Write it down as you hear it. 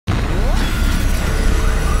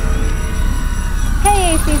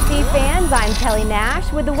fans, I'm Kelly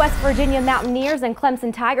Nash. With the West Virginia Mountaineers and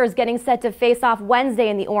Clemson Tigers getting set to face off Wednesday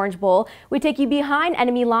in the Orange Bowl, we take you behind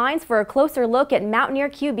enemy lines for a closer look at Mountaineer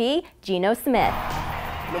QB Geno Smith.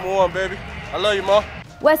 #1, baby. I love you, Ma.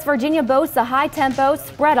 West Virginia boasts a high-tempo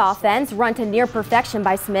spread offense run to near perfection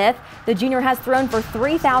by Smith. The junior has thrown for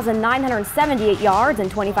 3,978 yards and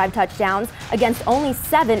 25 touchdowns against only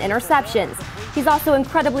 7 interceptions. He's also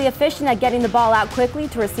incredibly efficient at getting the ball out quickly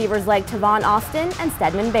to receivers like Tavon Austin and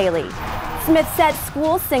Stedman Bailey. Smith set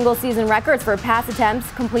school single-season records for pass attempts,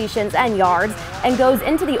 completions, and yards, and goes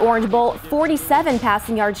into the Orange Bowl 47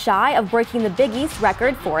 passing yards shy of breaking the Big East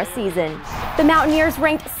record for a season. The Mountaineers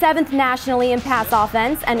ranked 7th nationally in pass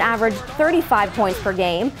offense and averaged 35 points per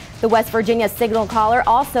game. The West Virginia signal caller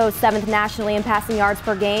also 7th nationally in passing yards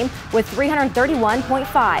per game with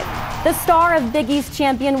 331.5. The star of Big East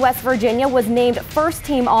champion West Virginia was named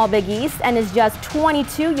first-team All-Big East and is just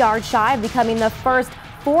 22 yards shy of becoming the first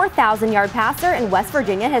 4,000-yard passer in West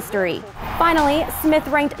Virginia history. Finally, Smith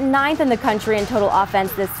ranked 9th in the country in total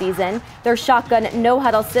offense this season. Their shotgun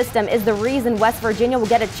no-huddle system is the reason West Virginia will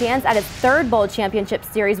get a chance at its 3rd Bowl Championship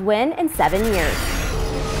Series win in 7 years.